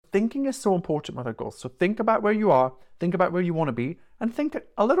thinking is so important with our goals. So think about where you are, think about where you want to be, and think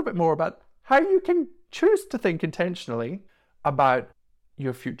a little bit more about how you can choose to think intentionally about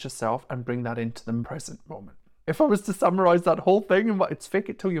your future self and bring that into the present moment. If I was to summarize that whole thing, and it's fake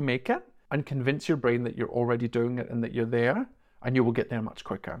it till you make it, and convince your brain that you're already doing it and that you're there, and you will get there much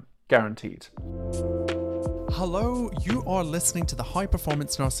quicker. Guaranteed. Hello, you are listening to the High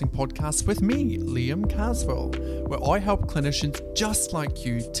Performance Nursing Podcast with me, Liam Caswell, where I help clinicians just like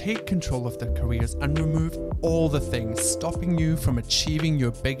you take control of their careers and remove all the things stopping you from achieving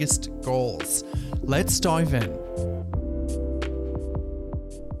your biggest goals. Let's dive in.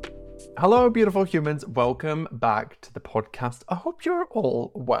 Hello, beautiful humans. Welcome back to the podcast. I hope you're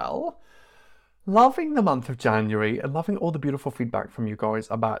all well. Loving the month of January and loving all the beautiful feedback from you guys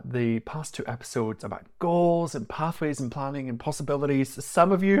about the past 2 episodes about goals and pathways and planning and possibilities.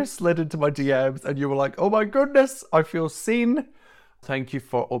 Some of you slid into my DMs and you were like, oh my goodness, I feel seen. Thank you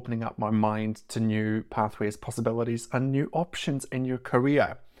for opening up my mind to new pathways, possibilities, and new options in your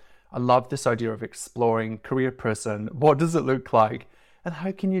career. I love this idea of exploring career prison. What does it look like? And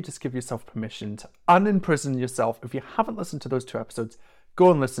how can you just give yourself permission to unimprison yourself? If you haven't listened to those 2 episodes, go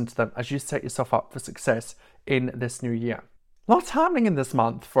and listen to them as you set yourself up for success in this new year. Lots happening in this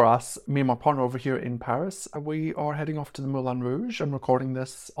month for us. Me and my partner over here in Paris. We are heading off to the Moulin Rouge. I'm recording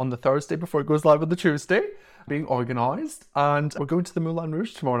this on the Thursday before it goes live on the Tuesday, being organised. And we're going to the Moulin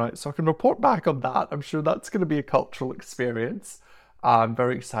Rouge tomorrow night, so I can report back on that. I'm sure that's going to be a cultural experience. I'm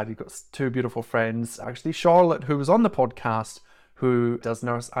very excited. Got 2 beautiful friends. Actually, Charlotte, who was on the podcast, who does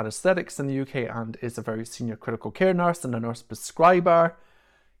nurse anesthetics in the UK and is a very senior critical care nurse and a nurse prescriber,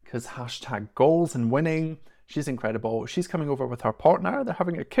 because #goals and winning. She's incredible. She's coming over with her partner. They're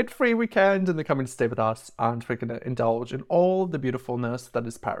having a kid-free weekend and they're coming to stay with us, and we're going to indulge in all the beautifulness that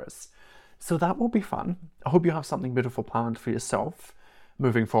is Paris. So that will be fun. I hope you have something beautiful planned for yourself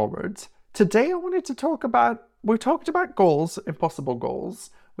moving forward. Today I wanted to talk about, we've talked about goals, impossible goals.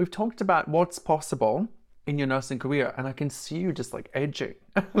 We've talked about what's possible in your nursing career, and I can see you just like edging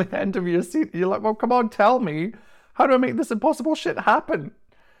at the end of your seat. You're like, well, come on, tell me, how do I make this impossible shit happen?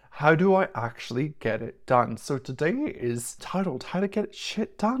 How do I actually get it done? So today is titled How to Get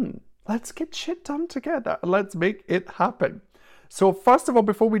Shit Done. Let's get shit done together. Let's make it happen. So first of all,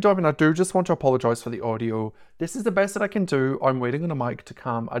 before we dive in, I do just want to apologize for the audio. This is the best that I can do. I'm waiting on a mic to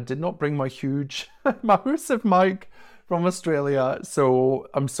come. I did not bring my huge, massive mic from Australia, so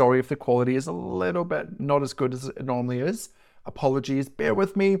I'm sorry if the quality is a little bit not as good as it normally is. Apologies, bear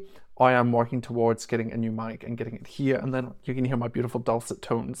with me. I am working towards getting a new mic and getting it here, and then you can hear my beautiful dulcet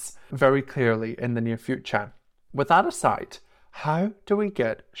tones very clearly in the near future. With that aside, how do we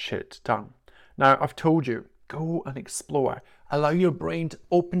get shit done? Now, I've told you, go and explore. Allow your brain to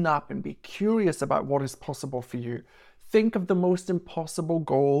open up and be curious about what is possible for you. Think of the most impossible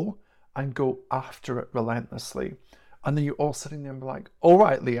goal and go after it relentlessly. And then you're all sitting there and be like, all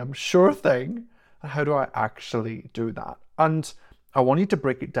right, Liam, sure thing. How do I actually do that? And I want you to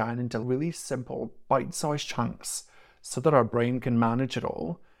break it down into really simple, bite-sized chunks so that our brain can manage it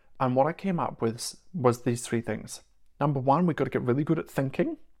all. And what I came up with was these 3 things. Number 1, we've got to get really good at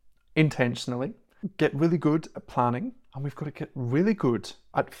thinking intentionally, get really good at planning, and we've got to get really good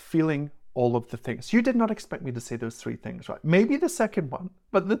at feeling all of the things. You did not expect me to say those 3 things, right? Maybe the second one,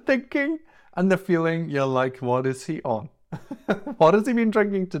 but the thinking and the feeling, you're like, what is he on? What has he been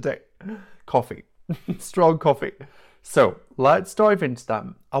drinking today? Coffee. Strong coffee. So let's dive into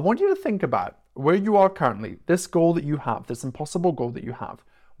them. I want you to think about where you are currently, this goal that you have, this impossible goal that you have.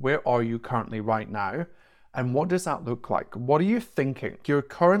 Where are you currently right now? And what does that look like? What are you thinking? Your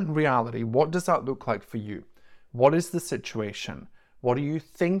current reality, what does that look like for you? What is the situation? What are you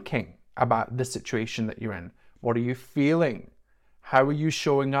thinking about the situation that you're in? What are you feeling? How are you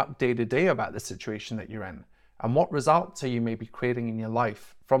showing up day to day about the situation that you're in? And what results are you maybe creating in your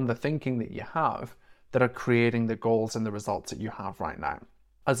life from the thinking that you have that are creating the goals and the results that you have right now?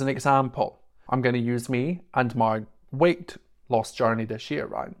 As an example, I'm going to use me and my weight loss journey this year,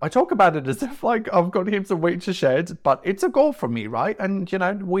 right? I talk about it as if like I've got heaps of weight to shed, but it's a goal for me, right? And you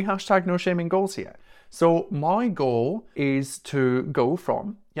know, we #no shaming goals here. So my goal is to go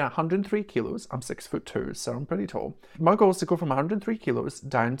from 103 kilos. I'm 6'2", so I'm pretty tall. My goal is to go from 103 kilos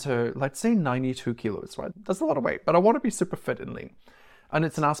down to, let's say, 92 kilos, right? That's a lot of weight, but I want to be super fit and lean. And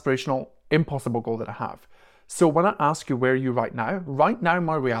it's an aspirational, impossible goal that I have. So when I ask you where are you right now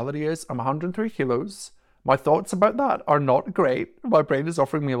my reality is I'm 103 kilos. My thoughts about that are not great. My brain is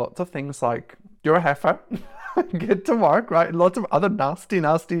offering me lots of things like, you're a heifer, get to work, right? Lots of other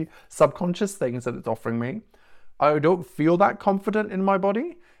nasty subconscious things that it's offering me. I don't feel that confident in my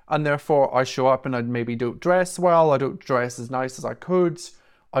body, and therefore I show up and I maybe don't dress well, I don't dress as nice as I could,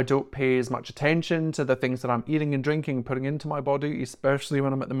 I don't pay as much attention to the things that I'm eating and drinking, putting into my body, especially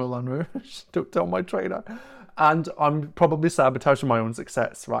when I'm at the Moulin Rouge. Don't tell my trainer. And I'm probably sabotaging my own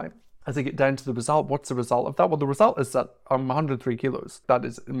success, right? As I get down to the result, what's the result of that? Well, the result is that I'm 103 kilos. That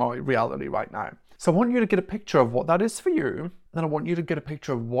is my reality right now. So I want you to get a picture of what that is for you. Then I want you to get a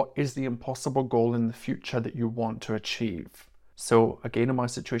picture of what is the impossible goal in the future that you want to achieve. So again, in my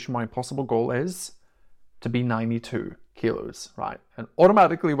situation, my impossible goal is to be 92 kilos, right? And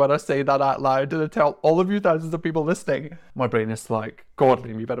automatically when I say that out loud and I tell all of you thousands of people listening, my brain is like, God,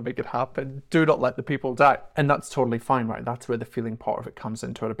 Liam, you better make it happen. Do not let the people down. And that's totally fine, right? That's where the feeling part of it comes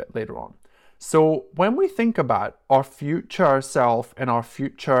into it a bit later on. So when we think about our future self and our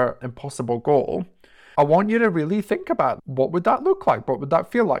future impossible goal, I want you to really think about what would that look like? What would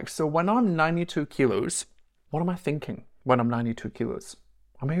that feel like? So when I'm 92 kilos, what am I thinking when I'm 92 kilos?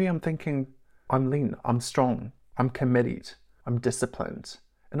 Or maybe I'm thinking, I'm lean, I'm strong, I'm committed, I'm disciplined.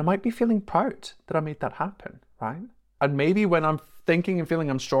 And I might be feeling proud that I made that happen, right? And maybe when I'm thinking and feeling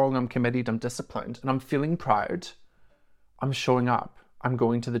I'm strong, I'm committed, I'm disciplined, and I'm feeling proud, I'm showing up. I'm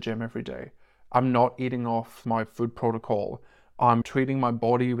going to the gym every day. I'm not eating off my food protocol. I'm treating my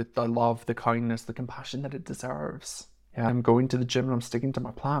body with the love, the kindness, the compassion that it deserves. Yeah, I'm going to the gym and I'm sticking to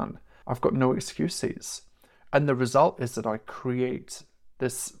my plan. I've got no excuses. And the result is that I create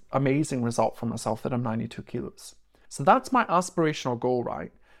this amazing result for myself that I'm 92 kilos. So that's my aspirational goal,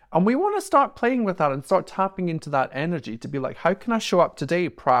 right? And we want to start playing with that and start tapping into that energy to be like, how can I show up today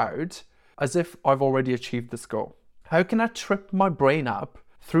proud as if I've already achieved this goal? How can I trip my brain up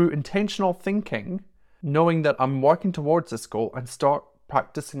through intentional thinking, knowing that I'm working towards this goal, and start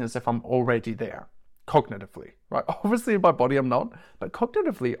practicing as if I'm already there cognitively, right? Obviously in my body I'm not, but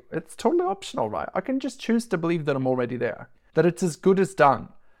cognitively it's totally optional, right? I can just choose to believe that I'm already there, that it's as good as done.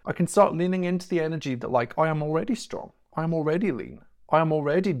 I can start leaning into the energy that like, I am already strong, I am already lean, I am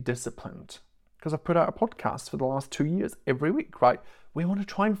already disciplined, because I've put out a podcast for the last 2 years every week, right? We want to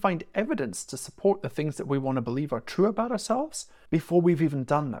try and find evidence to support the things that we want to believe are true about ourselves before we've even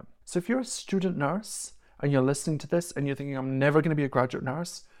done them. So if you're a student nurse and you're listening to this and you're thinking, I'm never going to be a graduate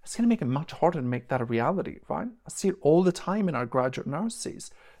nurse, it's going to make it much harder to make that a reality, right? I see it all the time in our graduate nurses.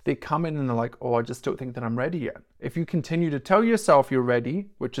 They come in and they're like, oh, I just don't think that I'm ready yet. If you continue to tell yourself you're ready,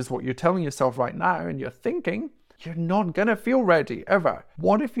 which is what you're telling yourself right now, and you're thinking, you're not going to feel ready ever.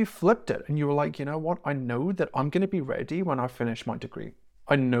 What if you flipped it and you were like, you know what? I know that I'm going to be ready when I finish my degree.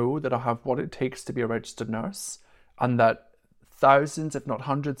 I know that I have what it takes to be a registered nurse, and that thousands, if not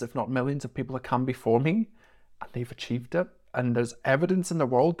hundreds, if not millions of people have come before me and they've achieved it. And there's evidence in the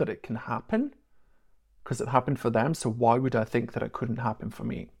world that it can happen because it happened for them. So why would I think that it couldn't happen for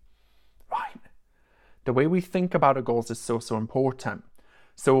me? Right. The way we think about our goals is so important.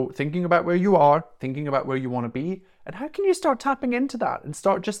 So thinking about where you are, thinking about where you want to be, and how can you start tapping into that and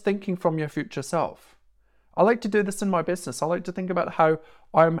start just thinking from your future self? I like to do this in my business. I like to think about how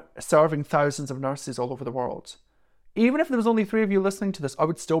I'm serving thousands of nurses all over the world. Even if there was only 3 of you listening to this, I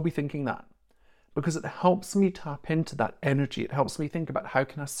would still be thinking that, because it helps me tap into that energy. It helps me think about how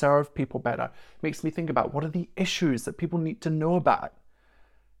can I serve people better. It makes me think about what are the issues that people need to know about.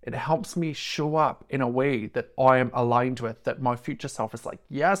 It helps me show up in a way that I am aligned with, that my future self is like,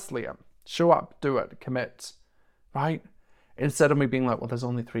 yes, Liam, show up, do it, commit, right? Instead of me being like, well, there's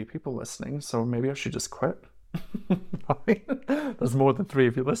only 3 people listening, so maybe I should just quit. Right? There's more than 3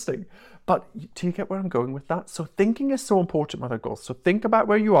 of you listening. But do you get where I'm going with that? So thinking is so important with our goals. So think about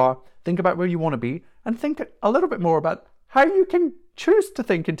where you are, think about where you want to be, and think a little bit more about how you can choose to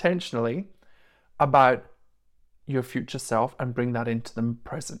think intentionally about your future self and bring that into the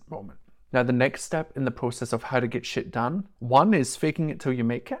present moment. Now, the next step in the process of how to get shit done, 1 is faking it till you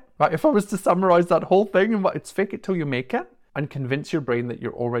make it, right? If I was to summarize that whole thing, it's fake it till you make it and convince your brain that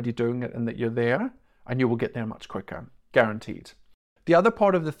you're already doing it and that you're there, and you will get there much quicker, guaranteed. The other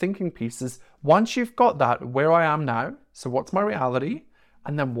part of the thinking piece is once you've got that, where I am now, so what's my reality,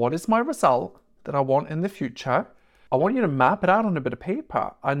 and then what is my result that I want in the future, I want you to map it out on a bit of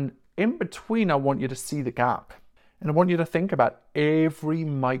paper, and in between I want you to see the gap. And I want you to think about every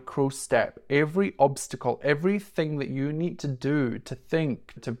micro step, every obstacle, everything that you need to do, to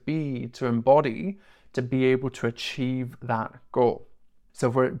think, to be, to embody, to be able to achieve that goal. So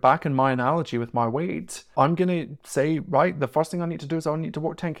if we're back in my analogy with my weight, I'm going to say, right, the first thing I need to do is I need to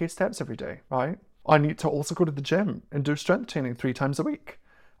walk 10k steps every day, right? I need to also go to the gym and do strength training 3 times a week.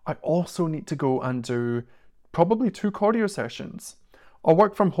 I also need to go and do probably 2 cardio sessions. I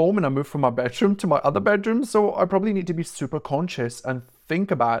work from home and I move from my bedroom to my other bedroom, so I probably need to be super conscious and think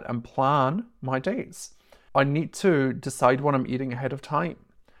about and plan my days. I need to decide what I'm eating ahead of time,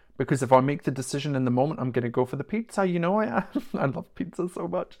 Because if I make the decision in the moment, I'm going to go for the pizza. You know I am. I love pizza so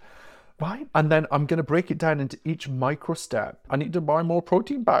much. Right? And then I'm going to break it down into each micro step. I need to buy more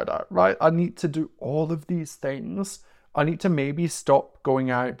protein powder, right? I need to do all of these things. I need to maybe stop going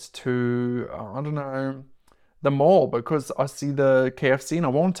out to, I don't know, the mall because I see the KFC and I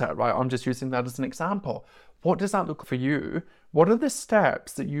want it, right? I'm just using that as an example. What does that look like for you? What are the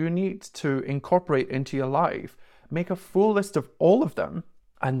steps that you need to incorporate into your life? Make a full list of all of them,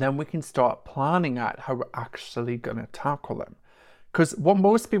 and then we can start planning out how we're actually going to tackle them. Because what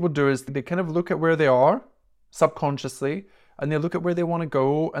most people do is they kind of look at where they are subconsciously and they look at where they want to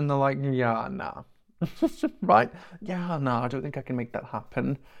go and they're like, yeah, nah. Right? Yeah, no, I don't think I can make that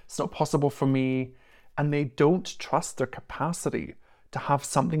happen. It's not possible for me. And they don't trust their capacity to have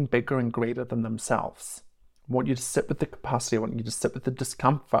something bigger and greater than themselves. I want you to sit with the capacity. I want you to sit with the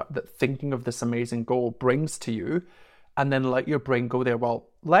discomfort that thinking of this amazing goal brings to you, and then let your brain go there. Well,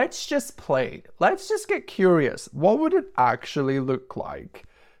 let's just play. Let's just get curious. What would it actually look like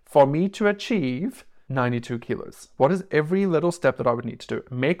for me to achieve 92 kilos? What is every little step that I would need to do?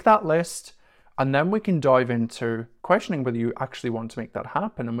 Make that list, and then we can dive into questioning whether you actually want to make that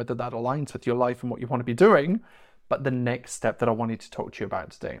happen and whether that aligns with your life and what you want to be doing. But the next step that I wanted to talk to you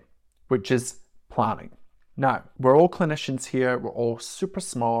about today, which is planning. Now, we're all clinicians here, we're all super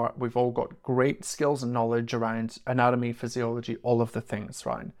smart, we've all got great skills and knowledge around anatomy, physiology, all of the things,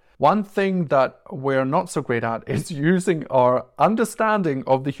 right? One thing that we're not so great at is using our understanding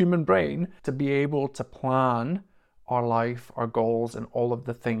of the human brain to be able to plan our life, our goals, and all of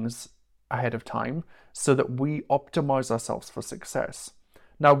the things ahead of time so that we optimize ourselves for success.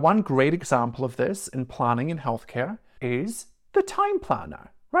 Now, one great example of this in planning in healthcare is the time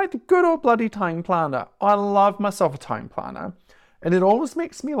planner. Right, the good old bloody time planner. I love myself a time planner. And it always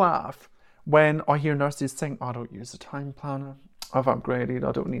makes me laugh when I hear nurses saying, I don't use a time planner. I've upgraded,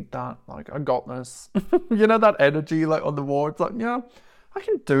 I don't need that. Like, I got this. You know, that energy like on the wards, like, yeah, I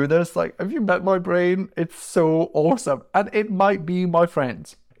can do this. Like, have you met my brain? It's so awesome. And it might be, my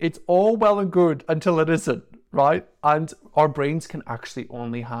friends. It's all well and good until it isn't, right? And our brains can actually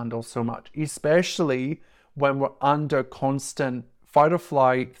only handle so much, especially when we're under constant fight or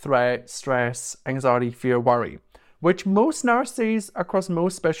flight, threat, stress, anxiety, fear, worry, which most nurses across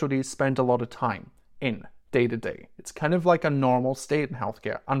most specialties spend a lot of time in day to day. It's kind of like a normal state in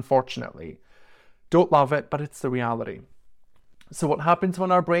healthcare, unfortunately. Don't love it, but it's the reality. So what happens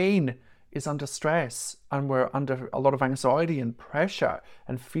when our brain is under stress and we're under a lot of anxiety and pressure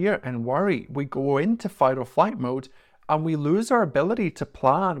and fear and worry? We go into fight or flight mode and we lose our ability to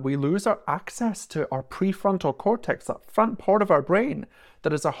plan. We lose our access to our prefrontal cortex, that front part of our brain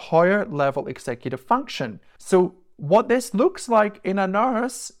that is a higher level executive function. So what this looks like in a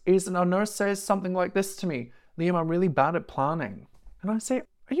nurse is a nurse says something like this to me, Liam, I'm really bad at planning. And I say,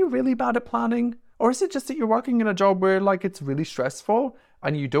 are you really bad at planning? Or is it just that you're working in a job where like it's really stressful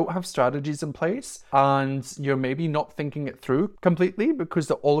and you don't have strategies in place and you're maybe not thinking it through completely because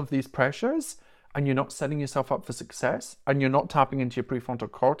of all of these pressures? And you're not setting yourself up for success, and you're not tapping into your prefrontal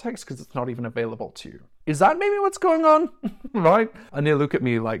cortex because it's not even available to you. Is that maybe what's going on? Right? And they look at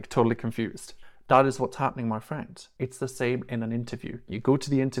me like totally confused. That is what's happening, my friend. It's the same in an interview. You go to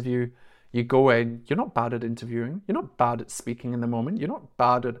the interview, you go in, you're not bad at interviewing, you're not bad at speaking in the moment, you're not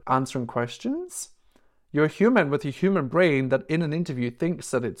bad at answering questions. You're a human with a human brain that in an interview thinks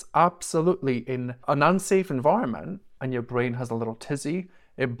that it's absolutely in an unsafe environment, and your brain has a little tizzy.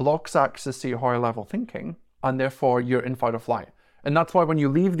 It blocks access to your higher level thinking, and therefore you're in fight or flight. And that's why when you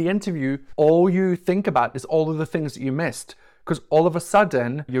leave the interview, all you think about is all of the things that you missed. Because all of a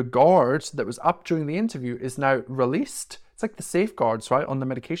sudden, your guard that was up during the interview is now released. It's like the safeguards, right, on the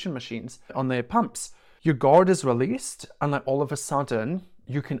medication machines, on the pumps. Your guard is released, and like all of a sudden,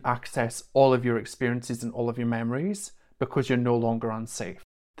 you can access all of your experiences and all of your memories because you're no longer unsafe.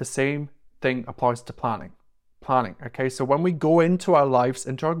 The same thing applies to planning. Okay, so when we go into our lives,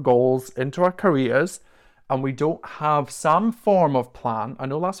 into our goals, into our careers, and we don't have some form of plan, I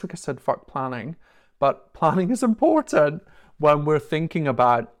know last week I said fuck planning, but planning is important when we're thinking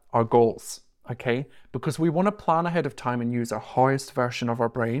about our goals, okay? Because we want to plan ahead of time and use our highest version of our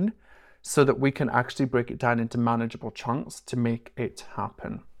brain so that we can actually break it down into manageable chunks to make it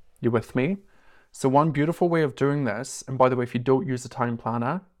happen. You with me? So one beautiful way of doing this, and by the way, if you don't use a time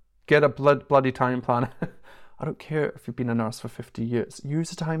planner, get a bloody time planner. I don't care if you've been a nurse for 50 years.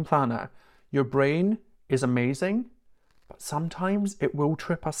 Use a time planner. Your brain is amazing, but sometimes it will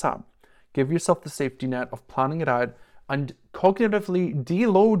trip us up. Give yourself the safety net of planning it out and cognitively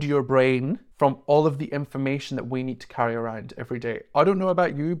deload your brain from all of the information that we need to carry around every day. I don't know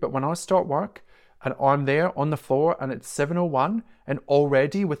about you, but when I start work, and I'm there on the floor and it's 7:01, and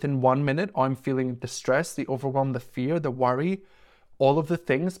already within 1 minute, I'm feeling the stress, the overwhelm, the fear, the worry, all of the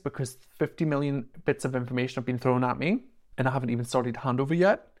things, because 50 million bits of information have been thrown at me and I haven't even started handover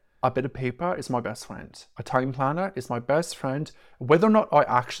yet. A bit of paper is my best friend. A time planner is my best friend. Whether or not I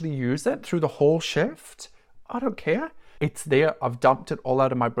actually use it through the whole shift, I don't care. It's there. I've dumped it all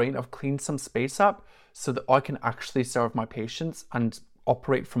out of my brain. I've cleaned some space up so that I can actually serve my patients and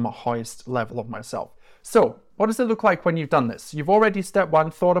operate from a highest level of myself. So what does it look like when you've done this? You've already, step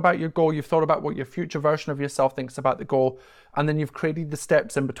one, thought about your goal. You've thought about what your future version of yourself thinks about the goal. And then you've created the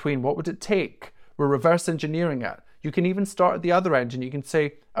steps in between. What would it take? We're reverse engineering it. You can even start at the other end and you can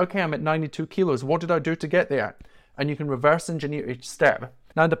say, okay, I'm at 92 kilos. What did I do to get there? And you can reverse engineer each step.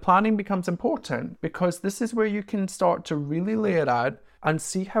 Now the planning becomes important because this is where you can start to really lay it out and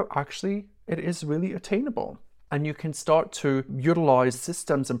see how actually it is really attainable. And you can start to utilize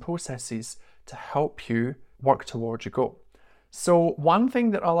systems and processes to help you work towards your goal. So one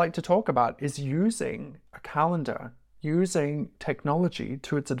thing that I like to talk about is using a calendar, using technology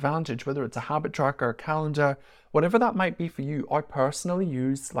to its advantage, whether it's a habit tracker, a calendar, whatever that might be for you. I personally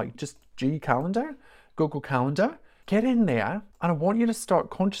use like just G Calendar, Google Calendar. Get in there and I want you to start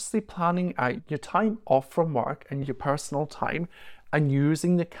consciously planning out your time off from work and your personal time and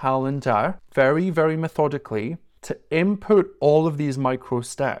using the calendar very, very methodically to input all of these micro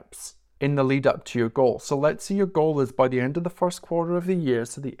steps in the lead up to your goal. So let's say your goal is by the end of the first quarter of the year,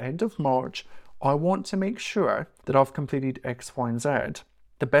 so the end of March, I want to make sure that I've completed X, Y, and Z.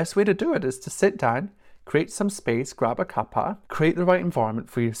 The best way to do it is to sit down, create some space, grab a cuppa, create the right environment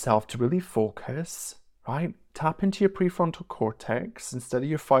for yourself to really focus, right? Tap into your prefrontal cortex instead of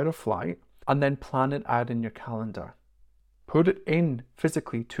your fight or flight, and then plan it out in your calendar. Put it in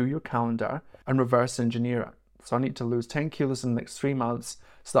physically to your calendar and reverse engineer it. So I need to lose 10 kilos in the next 3 months.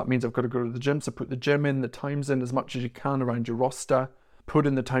 So that means I've got to go to the gym. So put the gym in, the times in as much as you can around your roster. Put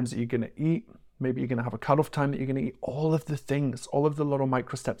in the times that you're going to eat. Maybe you're going to have a cutoff time that you're going to eat. All of the things, all of the little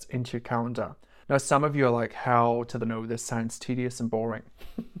micro steps into your calendar. Now, some of you are like, how to the no, this sounds tedious and boring.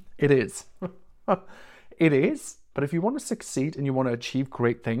 It is. It is. But if you want to succeed and you want to achieve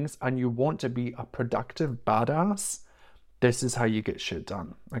great things and you want to be a productive badass, this is how you get shit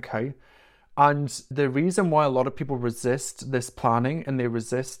done, okay? And the reason why a lot of people resist this planning and they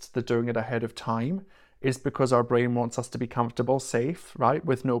resist the doing it ahead of time is because our brain wants us to be comfortable, safe, right,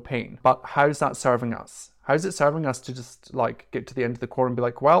 with no pain. But how's that serving us? How's it serving us to just like get to the end of the quarter and be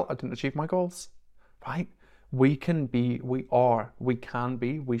like, well, I didn't achieve my goals, right? We can be, we can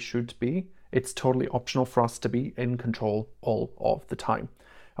be, we should be. It's totally optional for us to be in control all of the time.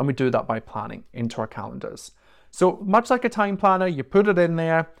 And we do that by planning into our calendars. So much like a time planner, you put it in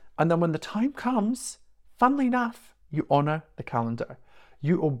there, and then when the time comes, funnily enough, you honor the calendar.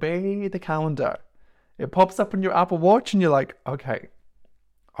 You obey the calendar. It pops up on your Apple Watch and you're like, okay,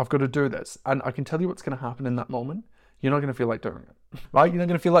 I've got to do this. And I can tell you what's going to happen in that moment. You're not going to feel like doing it, right? You're not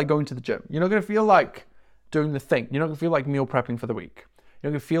going to feel like going to the gym. You're not going to feel like doing the thing. You're not going to feel like meal prepping for the week.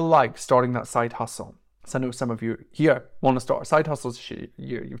 You're not going to feel like starting that side hustle. So I know some of you here want to start a side hustle this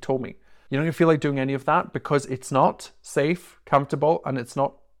year. You've told me. You're not going to feel like doing any of that because it's not safe, comfortable, and it's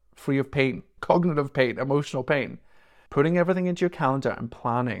not free of pain, cognitive pain, emotional pain. Putting everything into your calendar and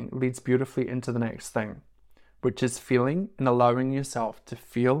planning leads beautifully into the next thing, which is feeling and allowing yourself to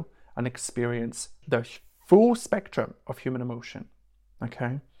feel and experience the full spectrum of human emotion,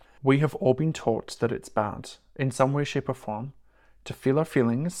 okay? We have all been taught that it's bad in some way, shape, or form to feel our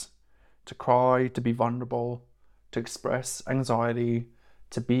feelings, to cry, to be vulnerable, to express anxiety,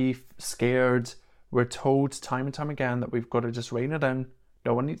 to be scared. We're told time and time again that we've got to just rein it in.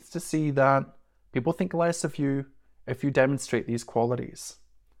 No one needs to see that. People think less of you if you demonstrate these qualities.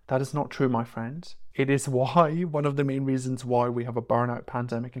 That is not true, my friend. It is why, one of the main reasons why we have a burnout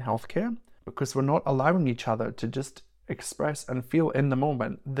pandemic in healthcare, because we're not allowing each other to just express and feel in the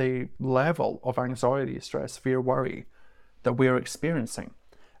moment the level of anxiety, stress, fear, worry that we are experiencing.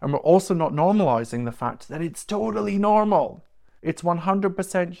 And we're also not normalizing the fact that it's totally normal. It's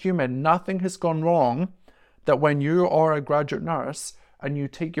 100% human. Nothing has gone wrong that when you are a graduate nurse and you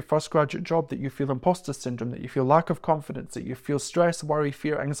take your first graduate job that you feel imposter syndrome, that you feel lack of confidence, that you feel stress, worry,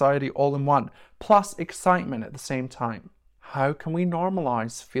 fear, anxiety all in one, plus excitement at the same time. How can we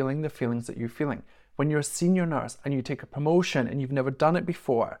normalize feeling the feelings that you're feeling? When you're a senior nurse and you take a promotion and you've never done it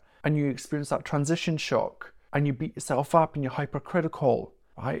before and you experience that transition shock and you beat yourself up and you're hypercritical,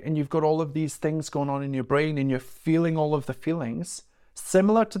 right? And you've got all of these things going on in your brain and you're feeling all of the feelings.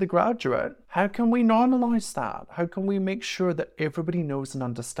 Similar to The Graduate, how can we normalize that? How can we make sure that everybody knows and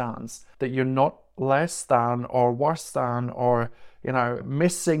understands that you're not less than or worse than or,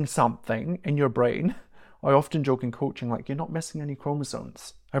 missing something in your brain? I often joke in coaching, like, you're not missing any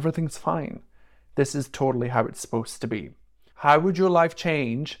chromosomes. Everything's fine. This is totally how it's supposed to be. How would your life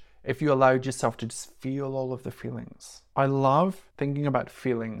change if you allowed yourself to just feel all of the feelings? I love thinking about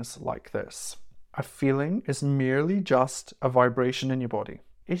feelings like this. A feeling is merely just a vibration in your body.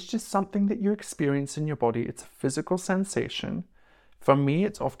 It's just something that you experience in your body. It's a physical sensation. For me,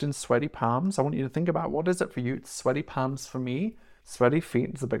 it's often sweaty palms. I want you to think about, what is it for you? It's sweaty palms for me. Sweaty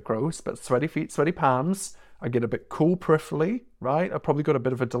feet is a bit gross, but sweaty feet, sweaty palms. I get a bit cool peripherally, right? I've probably got a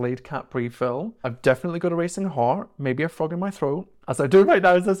bit of a delayed cap refill. I've definitely got a racing heart, maybe a frog in my throat, as I do right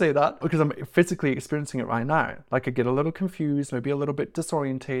now as I say that, because I'm physically experiencing it right now. Like, I get a little confused, maybe a little bit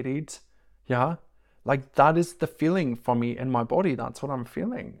disorientated. Yeah, like that is the feeling for me in my body. That's what I'm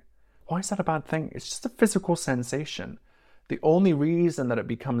feeling. Why is that a bad thing? It's just a physical sensation. The only reason that it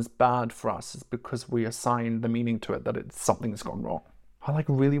becomes bad for us is because we assign the meaning to it that something's gone wrong. I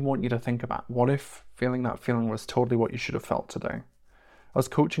really want you to think about, what if feeling that feeling was totally what you should have felt today? I was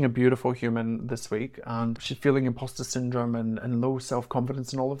coaching a beautiful human this week, and she's feeling imposter syndrome and low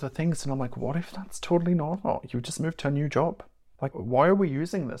self-confidence and all of the things. And I'm like, what if that's totally normal? You just moved to a new job. Like, why are we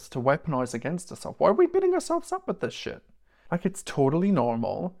using this to weaponize against ourselves? Why are we beating ourselves up with this shit? Like, it's totally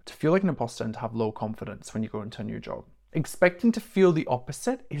normal to feel like an imposter and to have low confidence when you go into a new job. Expecting to feel the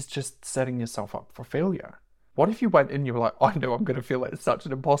opposite is just setting yourself up for failure. What if you went in and you were like, I know I'm going to feel like such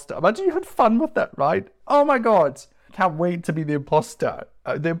an imposter. Imagine you had fun with it, right? Oh my God, can't wait to be the imposter.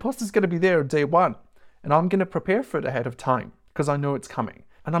 The imposter's going to be there day one, and I'm going to prepare for it ahead of time because I know it's coming.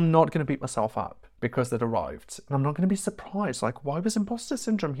 And I'm not going to beat myself up because it arrived. And I'm not going to be surprised. Like, why was imposter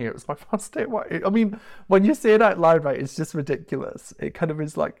syndrome here? It was my first day. I mean, when you say it out loud, right, it's just ridiculous. It kind of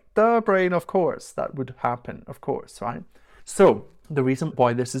is like, the brain, of course, that would happen, of course, right? So the reason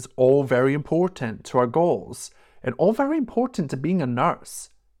why this is all very important to our goals and all very important to being a nurse,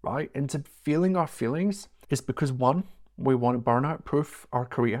 right, and to feeling our feelings is because, one, we want to burnout proof our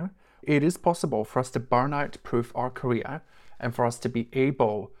career. It is possible for us to burnout proof our career and for us to be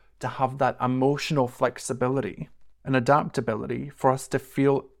able to have that emotional flexibility and adaptability for us to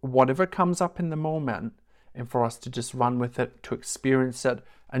feel whatever comes up in the moment and for us to just run with it, to experience it,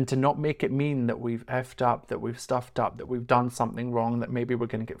 and to not make it mean that we've effed up, that we've stuffed up, that we've done something wrong, that maybe we're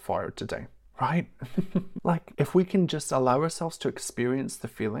going to get fired today, right? Like, if we can just allow ourselves to experience the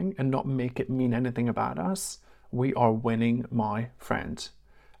feeling and not make it mean anything about us, we are winning, my friend.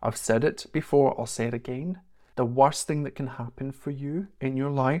 I've said it before, I'll say it again. The worst thing that can happen for you in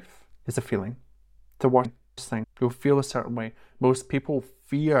your life is a feeling. The worst thing. You'll feel a certain way. Most people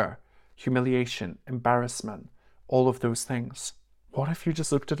fear humiliation, embarrassment, all of those things. What if you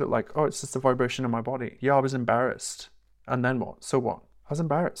just looked at it like, oh, it's just a vibration in my body. Yeah, I was embarrassed. And then what? So what? I was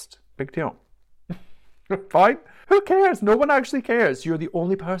embarrassed. Big deal. Fine. Who cares? No one actually cares. You're the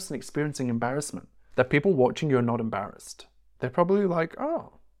only person experiencing embarrassment. The people watching you are not embarrassed. They're probably like,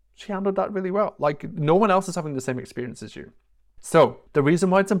 oh, she handled that really well. Like, no one else is having the same experience as you. So the reason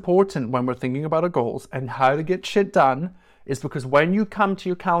why it's important when we're thinking about our goals and how to get shit done is because when you come to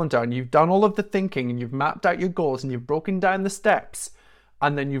your calendar and you've done all of the thinking and you've mapped out your goals and you've broken down the steps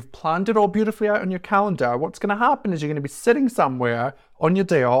and then you've planned it all beautifully out on your calendar, what's going to happen is you're going to be sitting somewhere on your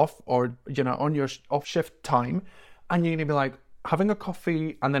day off or, on your off shift time, and you're going to be like having a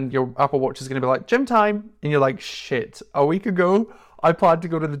coffee, and then your Apple Watch is going to be like, gym time. And you're like, shit, a week ago, I planned to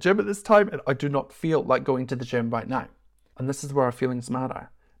go to the gym at this time and I do not feel like going to the gym right now. And this is where our feelings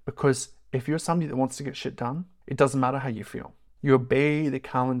matter, because if you're somebody that wants to get shit done, it doesn't matter how you feel. You obey the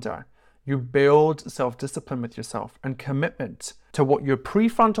calendar. You build self-discipline with yourself and commitment to what your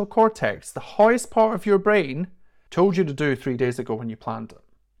prefrontal cortex, the highest part of your brain, told you to do 3 days ago when you planned it.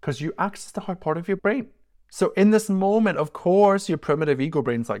 Because you access the high part of your brain. So in this moment, of course, your primitive ego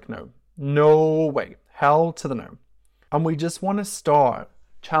brain's like, no way, hell to the no. And we just want to start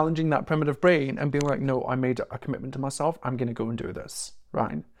challenging that primitive brain and being like, no, I made a commitment to myself. I'm going to go and do this,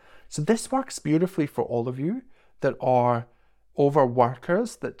 right? So this works beautifully for all of you that are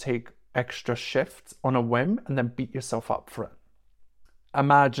overworkers that take extra shifts on a whim and then beat yourself up for it.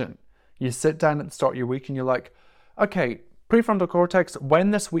 Imagine you sit down at the start of your week and you're like, okay, prefrontal cortex,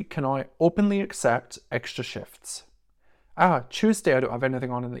 when this week can I openly accept extra shifts? Tuesday I don't have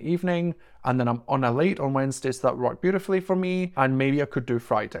anything on in the evening, and then I'm on a late on Wednesday, so that worked beautifully for me, and maybe I could do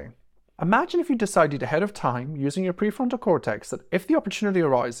Friday. Imagine if you decided ahead of time, using your prefrontal cortex, that if the opportunity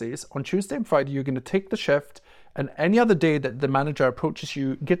arises on Tuesday and Friday, you're going to take the shift And any other day that the manager approaches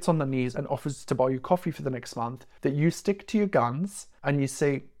you, gets on their knees and offers to buy you coffee for the next month, that you stick to your guns and you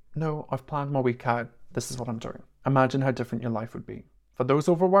say, no, I've planned my week out. This is what I'm doing. Imagine how different your life would be. For those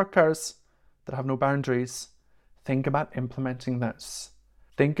overworkers that have no boundaries, think about implementing this.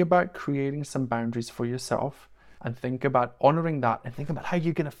 Think about creating some boundaries for yourself and think about honoring that and think about how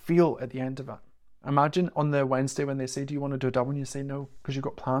you're going to feel at the end of it. Imagine on the Wednesday when they say, do you want to do a double? And you say no, because you've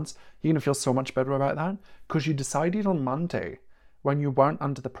got plans. You're going to feel so much better about that because you decided on Monday when you weren't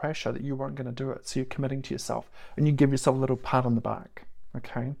under the pressure that you weren't going to do it. So you're committing to yourself and you give yourself a little pat on the back.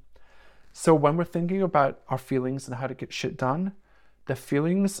 Okay. So when we're thinking about our feelings and how to get shit done, the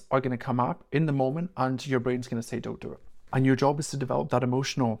feelings are going to come up in the moment and your brain's going to say, don't do it. And your job is to develop that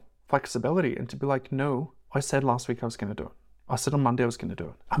emotional flexibility and to be like, no, I said last week I was going to do it. I said on Monday I was going to do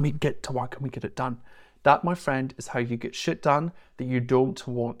it. And we get to work and we get it done. That, my friend, is how you get shit done that you don't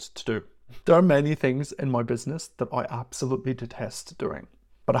want to do. There are many things in my business that I absolutely detest doing,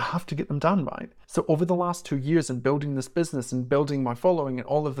 but I have to get them done, right? So over the last 2 years in building this business and building my following and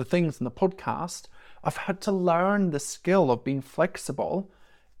all of the things in the podcast, I've had to learn the skill of being flexible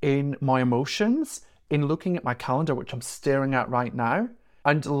in my emotions, in looking at my calendar, which I'm staring at right now,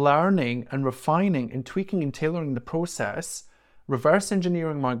 and learning and refining and tweaking and tailoring the process, reverse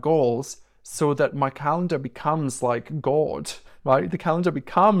engineering my goals so that my calendar becomes like God, right? The calendar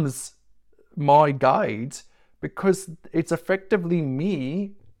becomes my guide because it's effectively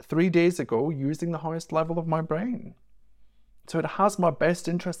me 3 days ago using the highest level of my brain. So it has my best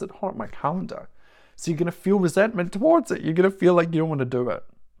interest at heart, my calendar. So you're going to feel resentment towards it. You're going to feel like you don't want to do it.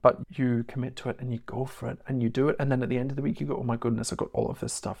 But you commit to it and you go for it and you do it. And then at the end of the week, you go, oh my goodness, I got all of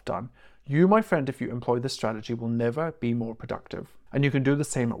this stuff done. You, my friend, if you employ this strategy, will never be more productive. And you can do the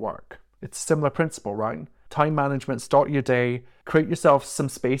same at work. It's a similar principle, right? Time management, start your day, create yourself some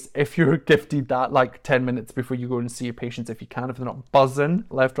space if you're gifted that, like 10 minutes before you go and see your patients if you can, if they're not buzzing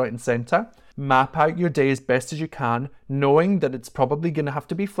left, right, and center. Map out your day as best as you can, knowing that it's probably going to have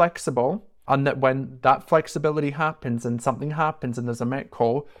to be flexible. And that when that flexibility happens and something happens and there's a met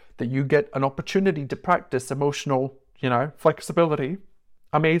call, that you get an opportunity to practice emotional, flexibility.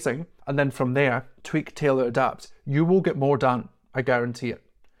 Amazing. And then from there, tweak, tailor, adapt. You will get more done. I guarantee it.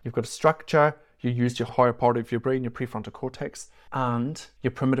 You've got a structure. You used your higher part of your brain, your prefrontal cortex, and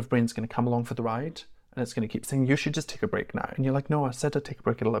your primitive brain's going to come along for the ride. And it's going to keep saying, you should just take a break now. And you're like, no, I said I'd take a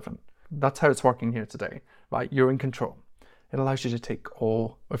break at 11. That's how it's working here today, right? You're in control. It allows you to take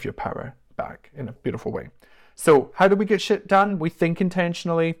all of your power back in a beautiful way. So how do we get shit done? We think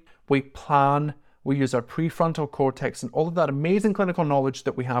intentionally, we plan, we use our prefrontal cortex and all of that amazing clinical knowledge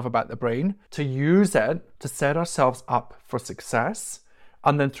that we have about the brain to use it to set ourselves up for success.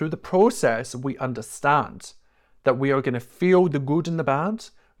 And then through the process, we understand that we are going to feel the good and the bad.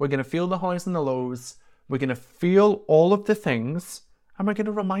 We're going to feel the highs and the lows. We're going to feel all of the things. And we're going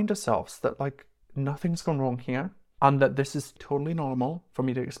to remind ourselves that nothing's gone wrong here. And that this is totally normal for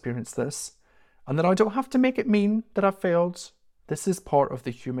me to experience this. And that I don't have to make it mean that I've failed. This is part of the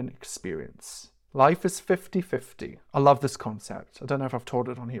human experience. Life is 50-50. I love this concept. I don't know if I've told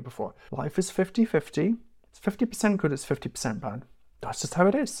it on here before. Life is 50-50. It's 50% good, it's 50% bad. That's just how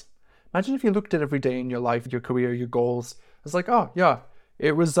it is. Imagine if you looked at every day in your life, your career, your goals. It's like, oh yeah,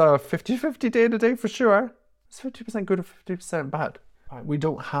 it was a 50-50 day to day for sure. It's 50% good or 50% bad. Right, we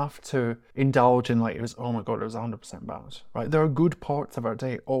don't have to indulge in it was, oh my God, it was 100% bad. Right? There are good parts of our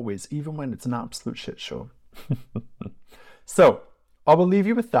day always, even when it's an absolute shit show. So I will leave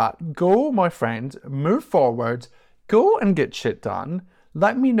you with that. Go, my friend, move forward, go and get shit done.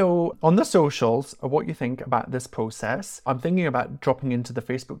 Let me know on the socials what you think about this process. I'm thinking about dropping into the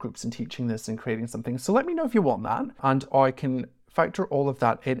Facebook groups and teaching this and creating something. So let me know if you want that. And I can factor all of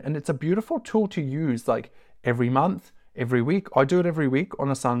that in. And it's a beautiful tool to use every month. Every week. I do it every week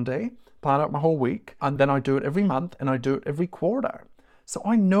on a Sunday, plan out my whole week, and then I do it every month and I do it every quarter. So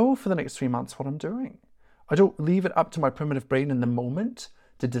I know for the next 3 months what I'm doing. I don't leave it up to my primitive brain in the moment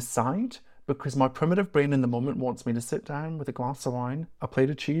to decide, because my primitive brain in the moment wants me to sit down with a glass of wine, a plate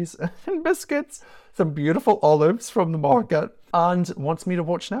of cheese and biscuits, some beautiful olives from the market, and wants me to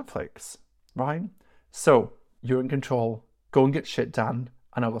watch Netflix, right? So you're in control. Go and get shit done,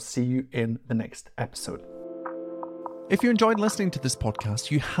 and I will see you in the next episode. If you enjoyed listening to this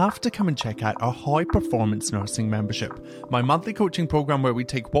podcast, you have to come and check out our High Performance Nursing membership, my monthly coaching program where we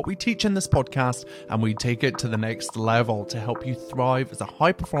take what we teach in this podcast and we take it to the next level to help you thrive as a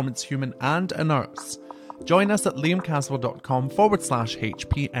high performance human and a nurse. Join us at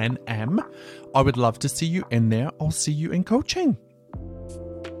liamcaswell.com/HPNM. I would love to see you in there. I'll see you in coaching.